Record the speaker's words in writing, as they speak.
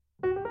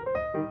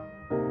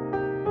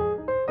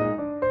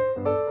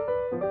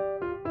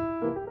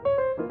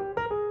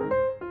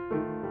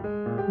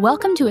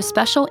Welcome to a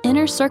special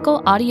Inner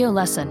Circle audio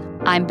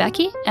lesson. I'm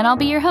Becky, and I'll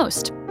be your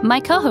host.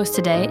 My co-host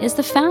today is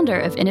the founder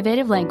of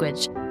Innovative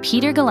Language,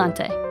 Peter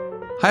Galante.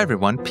 Hi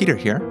everyone, Peter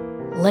here.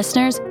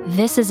 Listeners,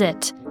 this is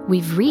it.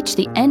 We've reached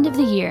the end of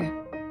the year.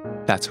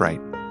 That's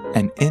right.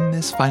 And in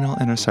this final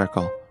Inner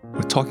Circle,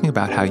 we're talking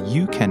about how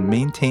you can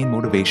maintain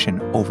motivation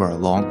over a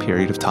long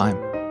period of time.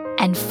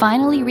 And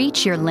finally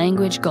reach your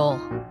language goal.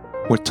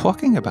 We're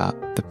talking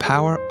about the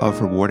power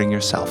of rewarding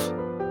yourself.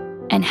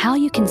 And how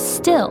you can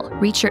still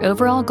reach your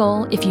overall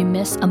goal if you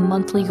miss a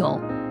monthly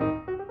goal.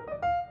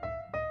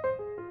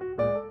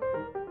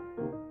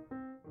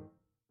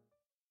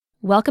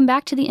 Welcome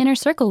back to the Inner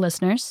Circle,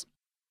 listeners.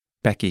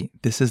 Becky,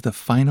 this is the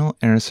final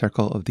Inner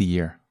Circle of the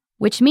year.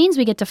 Which means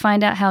we get to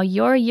find out how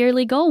your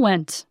yearly goal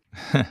went.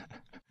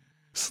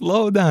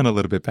 Slow down a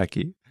little bit,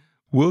 Becky.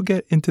 We'll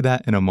get into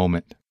that in a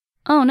moment.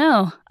 Oh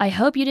no, I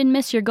hope you didn't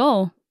miss your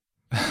goal.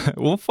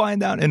 We'll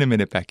find out in a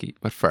minute, Becky.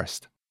 But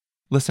first,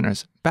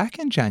 listeners, back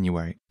in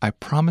January, I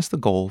promised the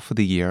goal for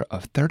the year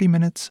of 30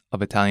 minutes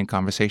of Italian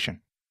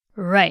conversation.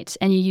 Right,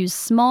 and you use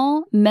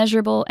small,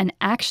 measurable, and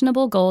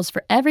actionable goals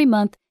for every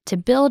month to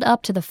build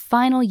up to the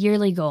final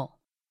yearly goal.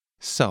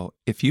 So,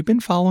 if you've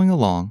been following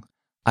along,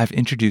 I've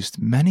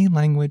introduced many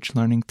language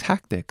learning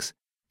tactics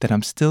that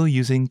I'm still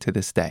using to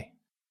this day.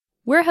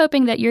 We're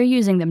hoping that you're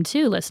using them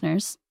too,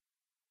 listeners.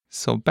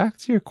 So back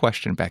to your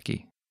question,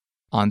 Becky.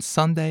 On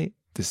Sunday,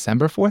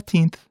 December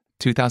 14th,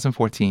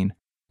 2014,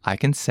 I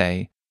can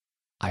say,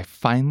 I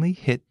finally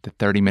hit the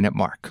 30-minute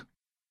mark.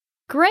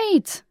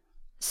 Great!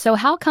 So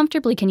how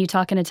comfortably can you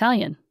talk in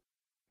Italian?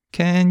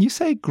 Can you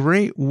say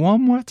great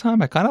one more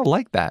time? I kind of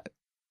like that.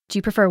 Do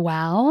you prefer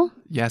wow?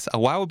 Yes, a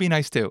wow would be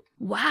nice too.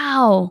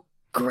 Wow!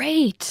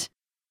 Great!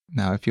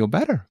 Now I feel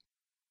better.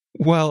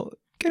 Well,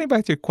 getting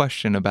back to your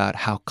question about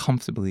how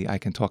comfortably I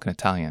can talk in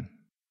Italian.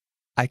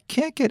 I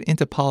can't get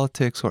into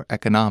politics or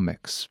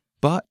economics,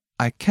 but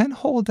I can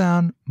hold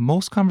down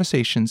most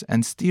conversations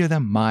and steer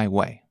them my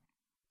way.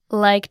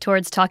 Like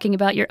towards talking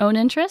about your own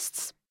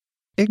interests?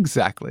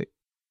 Exactly.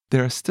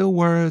 There are still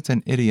words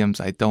and idioms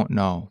I don't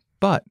know,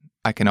 but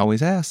I can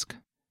always ask,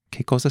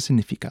 ¿Qué cosa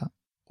significa?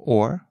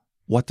 Or,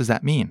 what does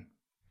that mean?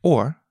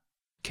 Or,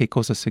 ¿Qué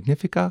cosa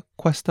significa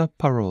questa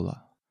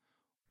parola?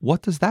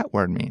 What does that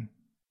word mean?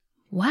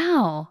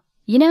 Wow.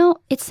 You know,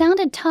 it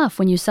sounded tough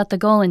when you set the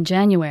goal in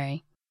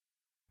January.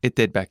 It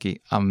did,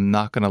 Becky. I'm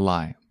not going to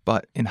lie.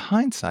 But in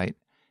hindsight,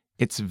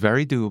 it's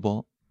very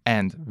doable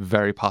and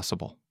very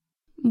possible.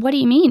 What do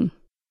you mean?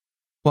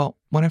 Well,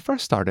 when I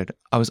first started,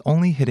 I was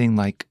only hitting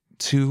like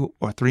 2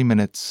 or 3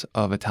 minutes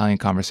of Italian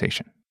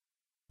conversation.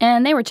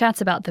 And they were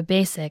chats about the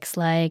basics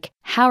like,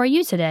 how are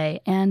you today?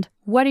 And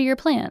what are your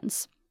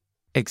plans?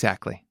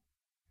 Exactly.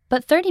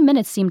 But 30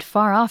 minutes seemed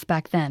far off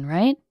back then,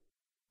 right?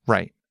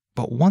 Right.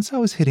 But once I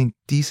was hitting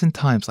decent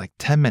times like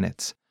 10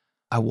 minutes,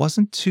 I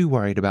wasn't too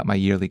worried about my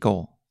yearly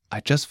goal. I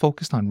just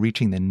focused on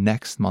reaching the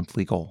next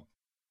monthly goal.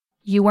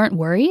 You weren't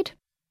worried?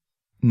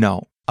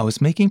 No, I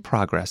was making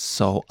progress,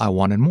 so I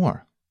wanted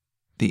more.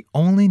 The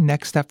only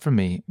next step for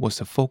me was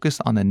to focus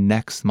on the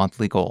next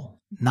monthly goal,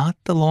 not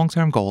the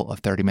long-term goal of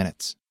 30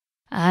 minutes.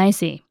 I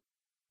see.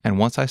 And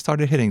once I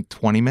started hitting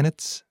 20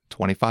 minutes,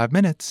 25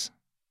 minutes...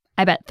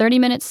 I bet 30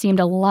 minutes seemed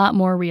a lot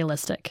more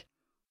realistic.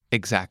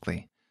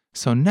 Exactly.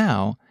 So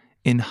now,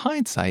 in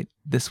hindsight,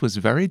 this was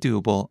very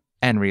doable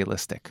and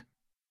realistic.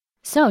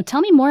 So tell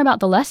me more about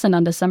the lesson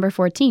on December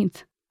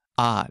 14th.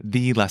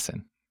 The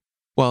lesson.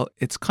 Well,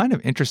 it's kind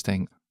of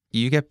interesting.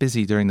 You get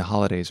busy during the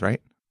holidays,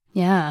 right?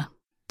 Yeah,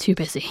 too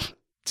busy.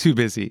 Too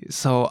busy.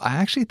 So I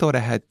actually thought I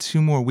had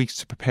 2 more weeks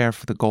to prepare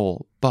for the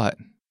goal, but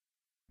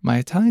my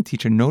Italian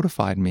teacher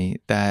notified me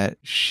that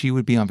she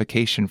would be on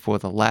vacation for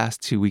the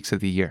last 2 weeks of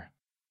the year.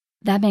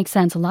 That makes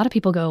sense. A lot of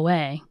people go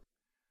away.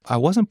 I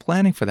wasn't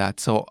planning for that,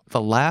 so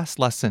the last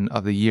lesson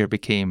of the year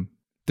became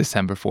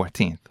December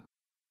 14th.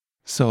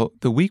 So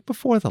the week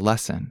before the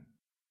lesson,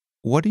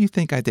 what do you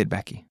think I did,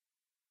 Becky?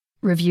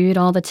 Reviewed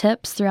all the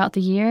tips throughout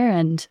the year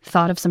and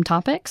thought of some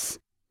topics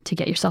to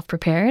get yourself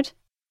prepared?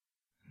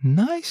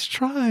 Nice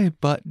try,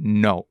 but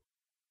no.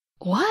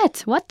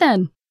 What? What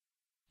then?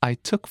 I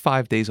took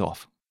 5 days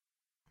off.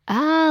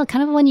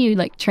 Kind of when you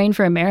train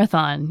for a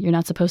marathon. You're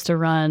not supposed to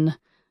run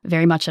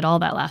very much at all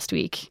that last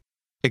week.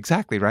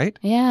 Exactly, right?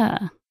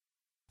 Yeah.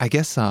 I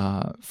guess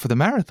for the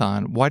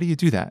marathon, why do you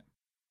do that?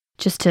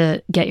 Just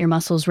to get your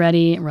muscles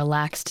ready and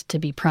relaxed to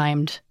be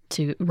primed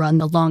to run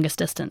the longest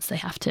distance they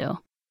have to.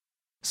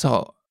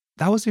 So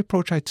that was the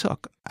approach I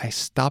took. I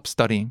stopped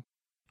studying.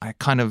 I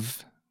kind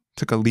of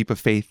took a leap of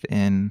faith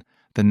in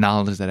the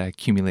knowledge that I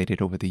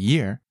accumulated over the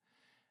year,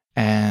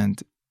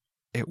 and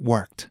it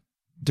worked.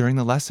 During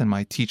the lesson,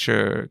 my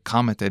teacher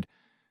commented,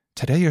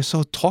 "Today you're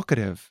so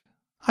talkative."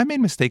 I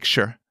made mistakes,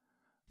 sure,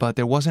 but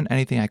there wasn't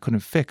anything I couldn't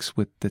fix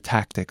with the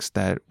tactics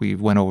that we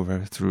went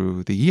over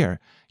through the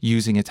year,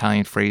 using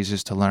Italian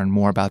phrases to learn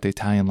more about the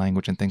Italian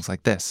language and things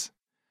like this.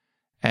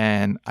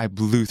 And I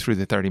blew through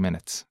the 30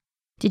 minutes.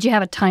 Did you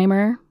have a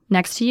timer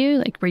next to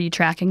you? Were you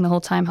tracking the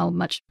whole time how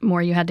much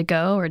more you had to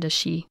go, or does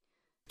she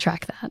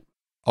track that?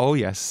 Oh,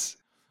 yes.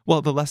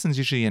 Well, the lesson's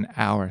usually an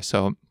hour,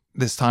 so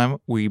This time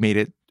we made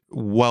it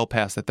well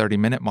past the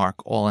 30-minute mark,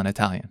 all in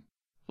Italian.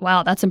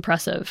 Wow, that's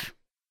impressive.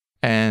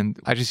 And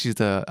I just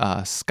used a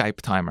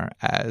Skype timer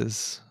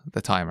as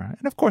the timer.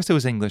 And of course, there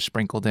was English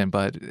sprinkled in.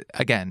 But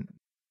again,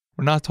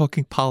 we're not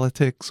talking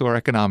politics or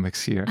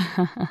economics here.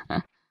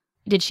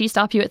 Did she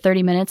stop you at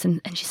 30 minutes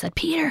and she said,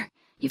 Peter,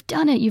 you've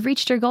done it. You've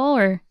reached your goal.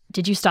 Or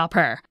did you stop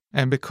her?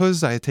 And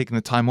because I had taken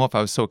the time off,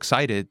 I was so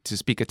excited to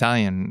speak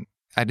Italian.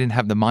 I didn't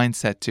have the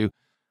mindset to,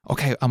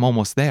 okay, I'm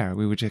almost there.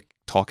 We were just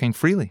talking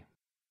freely.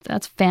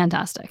 That's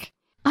fantastic.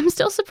 I'm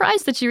still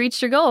surprised that you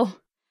reached your goal.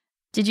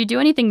 Did you do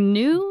anything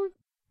new?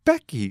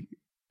 Becky,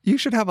 you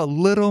should have a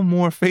little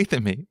more faith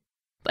in me.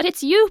 But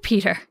it's you,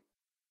 Peter.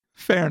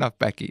 Fair enough,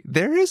 Becky.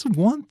 There is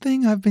one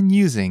thing I've been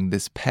using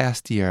this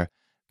past year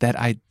that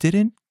I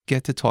didn't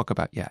get to talk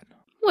about yet.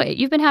 Wait,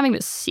 you've been having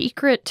this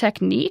secret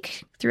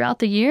technique throughout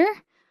the year?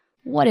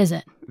 What is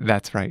it?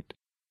 That's right.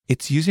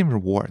 It's using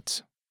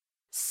rewards.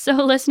 So,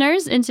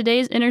 listeners, in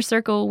today's Inner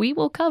Circle, we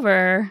will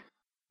cover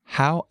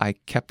how I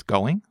kept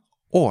going,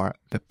 or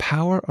the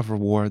power of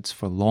rewards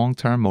for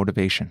long-term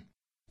motivation.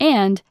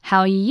 And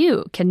how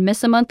you can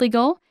miss a monthly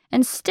goal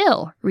and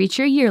still reach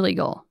your yearly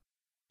goal.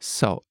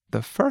 So,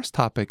 the first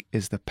topic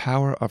is the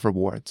power of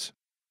rewards.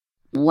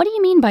 What do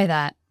you mean by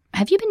that?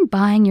 Have you been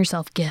buying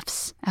yourself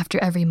gifts after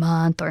every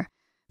month or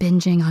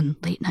binging on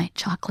late-night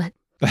chocolate?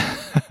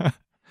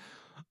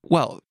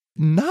 Well,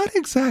 not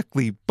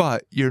exactly,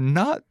 but you're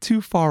not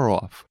too far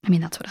off. I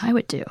mean, that's what I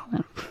would do.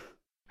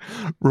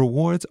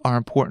 Rewards are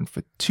important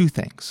for two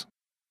things.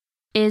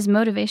 Is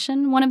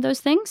motivation one of those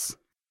things?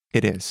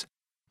 It is.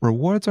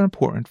 Rewards are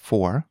important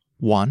for,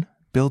 1,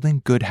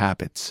 building good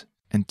habits,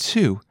 and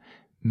 2,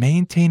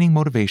 maintaining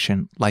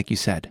motivation, like you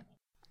said.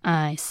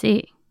 I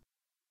see.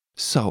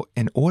 So,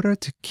 in order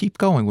to keep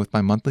going with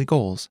my monthly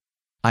goals,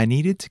 I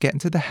needed to get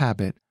into the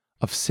habit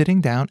of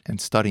sitting down and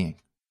studying.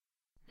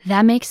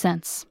 That makes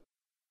sense.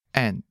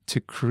 And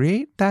to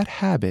create that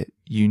habit,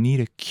 you need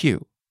a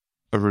cue,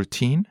 a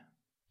routine,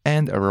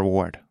 and a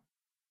reward.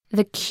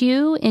 The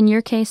cue, in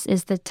your case,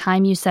 is the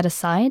time you set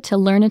aside to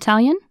learn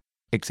Italian?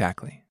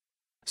 Exactly.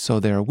 So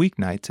there are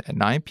weeknights at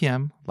 9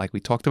 p.m., like we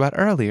talked about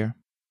earlier.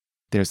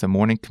 There's the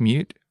morning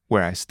commute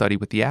where I study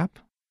with the app.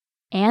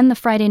 And the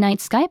Friday night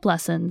Skype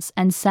lessons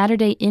and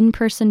Saturday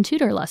in-person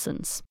tutor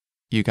lessons.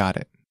 You got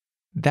it.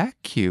 That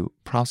cue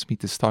prompts me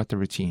to start the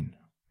routine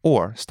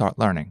or start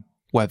learning,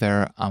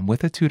 whether I'm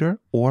with a tutor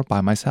or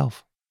by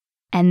myself.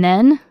 And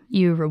then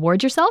you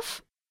reward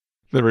yourself?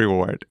 The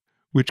reward,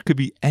 which could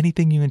be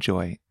anything you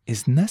enjoy,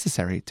 is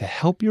necessary to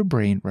help your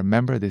brain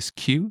remember this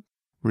cue,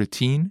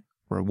 routine,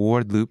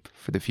 reward loop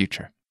for the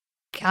future.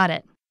 Got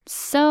it.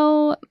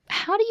 So,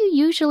 how do you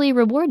usually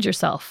reward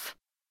yourself?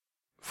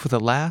 For the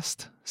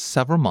last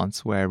several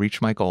months where I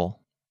reached my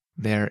goal,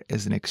 there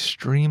is an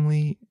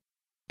extremely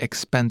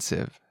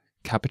expensive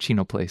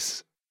cappuccino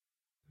place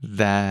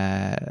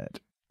that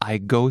I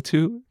go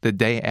to the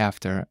day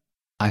after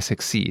I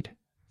succeed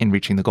in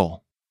reaching the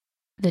goal.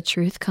 The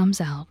truth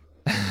comes out.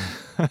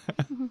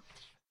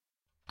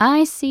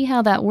 I see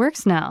how that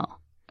works now.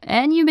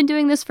 And you've been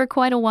doing this for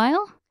quite a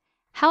while?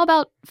 How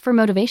about for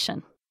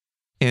motivation?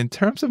 In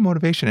terms of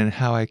motivation and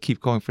how I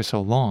keep going for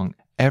so long,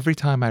 every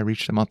time I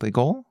reached a monthly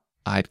goal,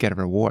 I'd get a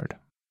reward.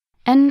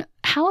 And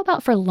how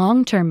about for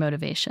long-term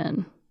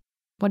motivation?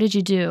 What did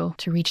you do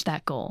to reach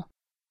that goal?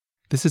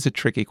 This is a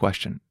tricky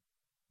question.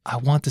 I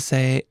want to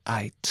say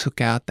I took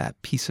out that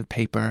piece of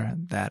paper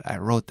that I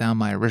wrote down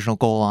my original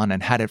goal on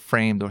and had it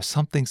framed or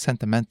something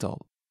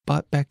sentimental.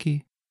 But,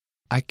 Becky,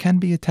 I can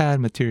be a tad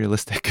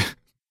materialistic.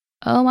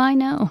 Oh, I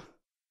know.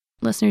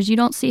 Listeners, you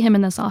don't see him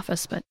in this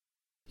office, but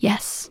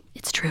yes,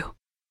 it's true.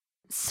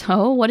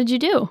 So, what did you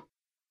do?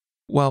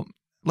 Well,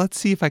 let's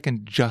see if I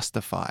can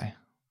justify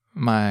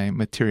my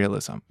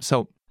materialism.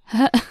 So,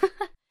 It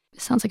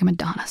sounds like a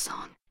Madonna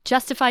song.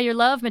 Justify your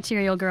love,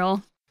 material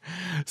girl.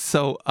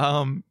 So,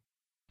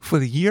 for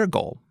the year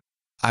goal,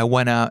 I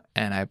went out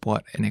and I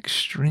bought an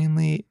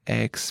extremely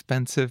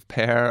expensive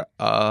pair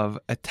of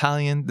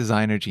Italian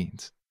designer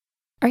jeans.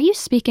 Are you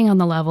speaking on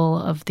the level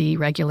of the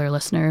regular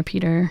listener,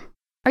 Peter?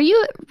 Are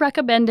you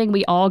recommending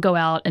we all go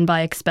out and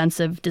buy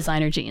expensive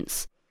designer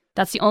jeans?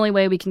 That's the only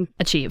way we can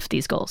achieve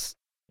these goals.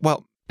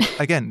 Well,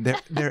 again,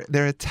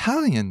 they're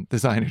Italian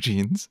designer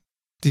jeans.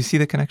 Do you see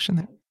the connection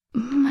there?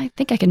 I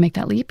think I can make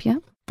that leap, yeah.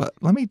 But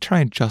let me try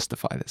and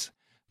justify this.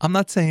 I'm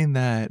not saying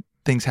that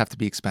things have to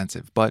be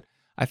expensive, but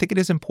I think it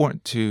is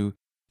important to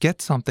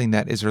get something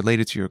that is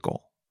related to your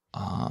goal.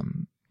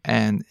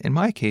 And in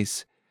my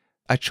case,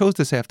 I chose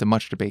this after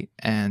much debate.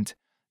 And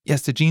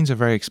yes, the jeans are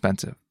very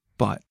expensive.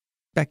 But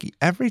Becky,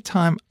 every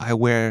time I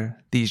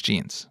wear these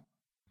jeans,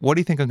 what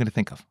do you think I'm going to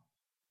think of?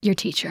 Your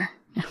teacher.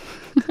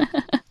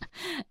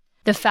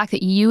 The fact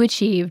that you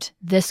achieved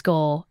this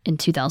goal in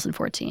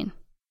 2014.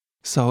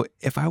 So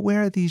if I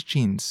wear these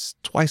jeans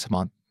twice a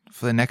month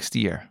for the next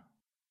year,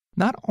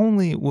 not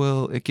only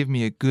will it give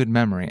me a good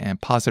memory and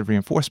positive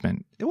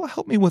reinforcement, it will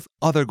help me with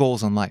other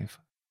goals in life.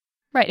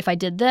 Right. If I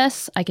did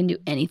this, I can do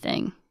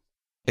anything.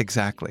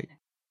 Exactly.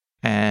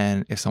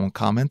 And if someone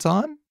comments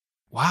on,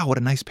 wow, what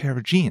a nice pair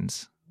of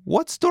jeans,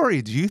 What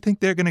story do you think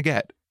they're going to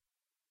get?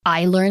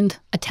 I learned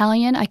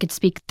Italian. I could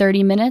speak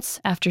 30 minutes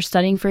after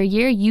studying for a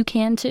year. You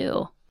can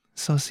too.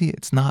 So see,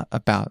 it's not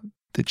about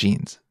the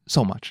genes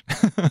so much.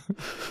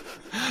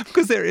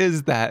 Because there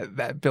is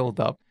that build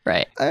up.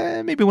 Right.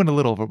 Maybe went a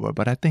little overboard,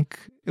 but I think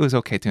it was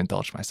okay to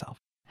indulge myself.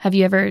 Have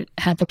you ever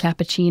had the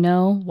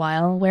cappuccino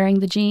while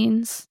wearing the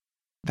jeans?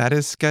 That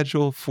is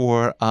scheduled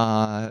for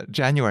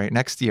January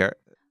next year.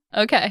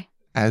 Okay.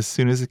 As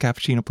soon as the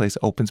cappuccino place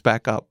opens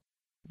back up,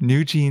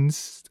 new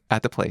jeans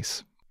at the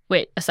place.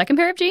 Wait, a second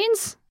pair of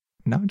jeans?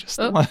 No, just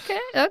the one.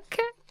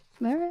 Okay.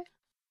 All right.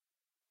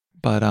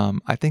 But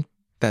I think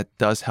that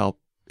does help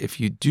if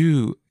you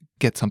do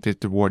get something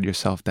to reward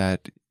yourself,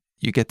 that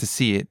you get to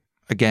see it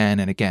again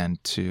and again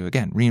to,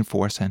 again,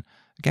 reinforce. And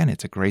again,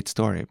 it's a great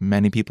story.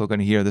 Many people are going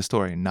to hear the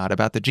story, not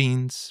about the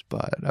genes,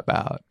 but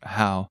about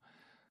how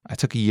I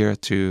took a year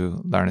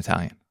to learn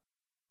Italian.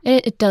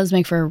 It does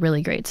make for a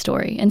really great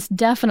story, and it's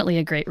definitely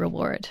a great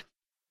reward.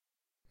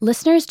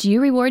 Listeners, do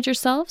you reward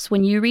yourselves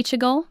when you reach a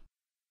goal?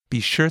 Be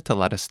sure to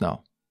let us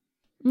know.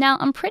 Now,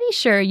 I'm pretty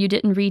sure you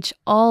didn't reach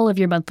all of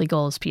your monthly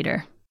goals,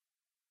 Peter.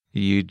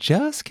 You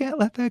just can't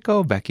let that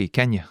go, Becky,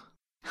 can you?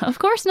 Of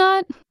course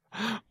not.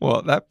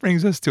 Well, that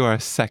brings us to our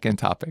second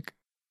topic.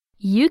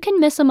 You can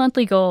miss a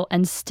monthly goal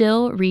and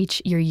still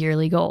reach your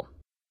yearly goal.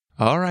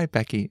 All right,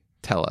 Becky,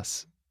 tell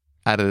us.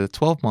 Out of the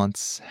 12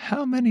 months,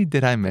 how many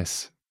did I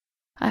miss?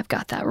 I've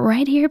got that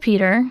right here,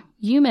 Peter.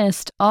 You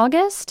missed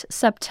August,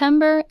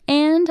 September,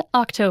 and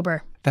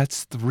October.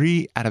 That's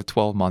 3 out of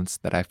 12 months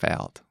that I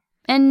failed.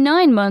 And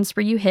 9 months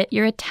where you hit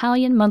your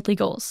Italian monthly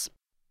goals.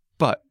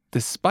 But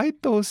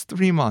despite those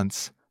 3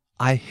 months,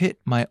 I hit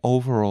my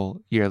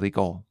overall yearly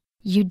goal.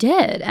 You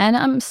did, and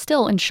I'm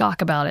still in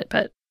shock about it,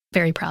 but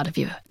very proud of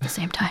you at the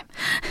same time.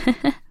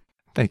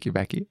 Thank you,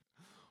 Becky.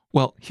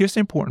 Well, here's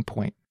the important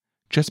point.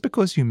 Just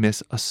because you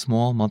miss a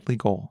small monthly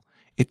goal,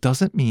 it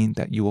doesn't mean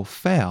that you will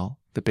fail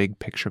the big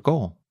picture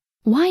goal.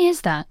 Why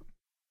is that?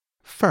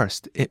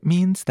 First, it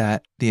means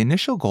that the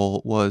initial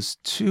goal was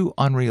too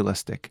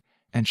unrealistic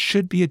and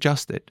should be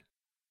adjusted.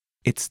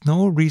 It's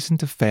no reason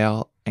to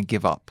fail and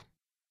give up.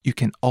 You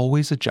can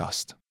always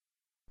adjust.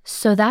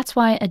 So that's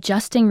why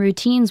adjusting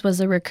routines was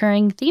a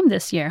recurring theme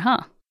this year,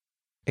 huh?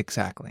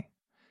 Exactly.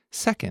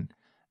 Second,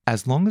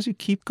 as long as you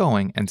keep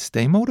going and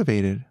stay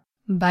motivated,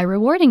 By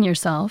rewarding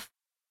yourself.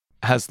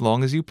 as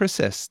long as you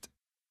persist,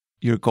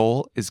 your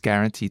goal is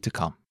guaranteed to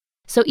come.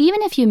 So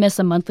even if you miss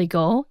a monthly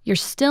goal, you're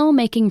still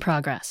making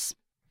progress.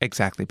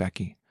 Exactly,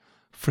 Becky.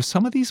 For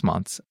some of these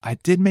months, I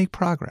did make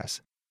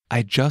progress.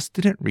 I just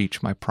didn't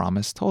reach my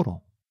promised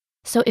total.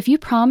 So if you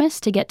promise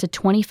to get to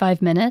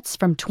 25 minutes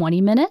from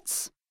 20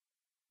 minutes,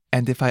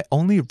 And if I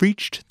only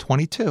reached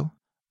 22,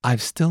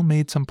 I've still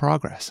made some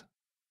progress.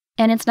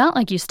 and it's not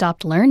like you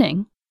stopped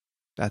learning.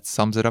 That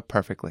sums it up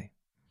perfectly.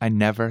 I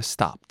never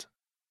stopped.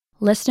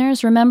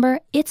 Listeners, remember,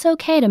 it's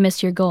okay to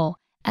miss your goal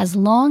as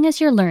long as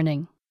you're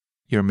learning.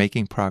 You're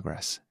making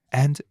progress,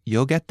 and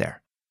you'll get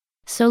there.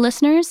 So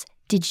listeners,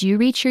 did you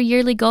reach your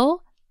yearly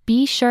goal?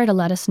 Be sure to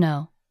let us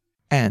know.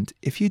 And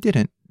if you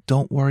didn't,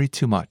 don't worry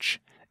too much.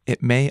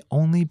 It may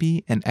only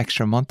be an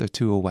extra month or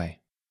 2 away.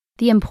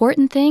 The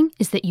important thing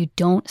is that you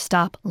don't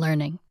stop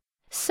learning.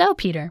 So,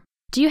 Peter,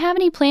 do you have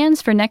any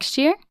plans for next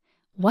year?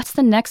 What's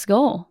the next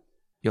goal?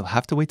 You'll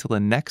have to wait till the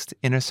next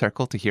Inner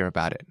Circle to hear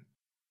about it.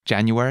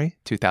 January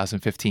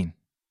 2015.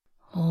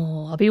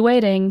 Oh, I'll be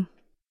waiting.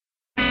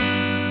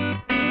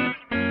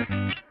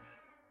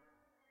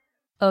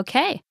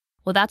 Okay,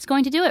 well, that's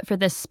going to do it for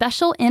this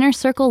special Inner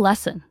Circle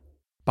lesson.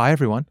 Bye,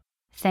 everyone.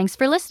 Thanks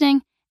for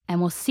listening, and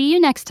we'll see you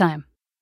next time.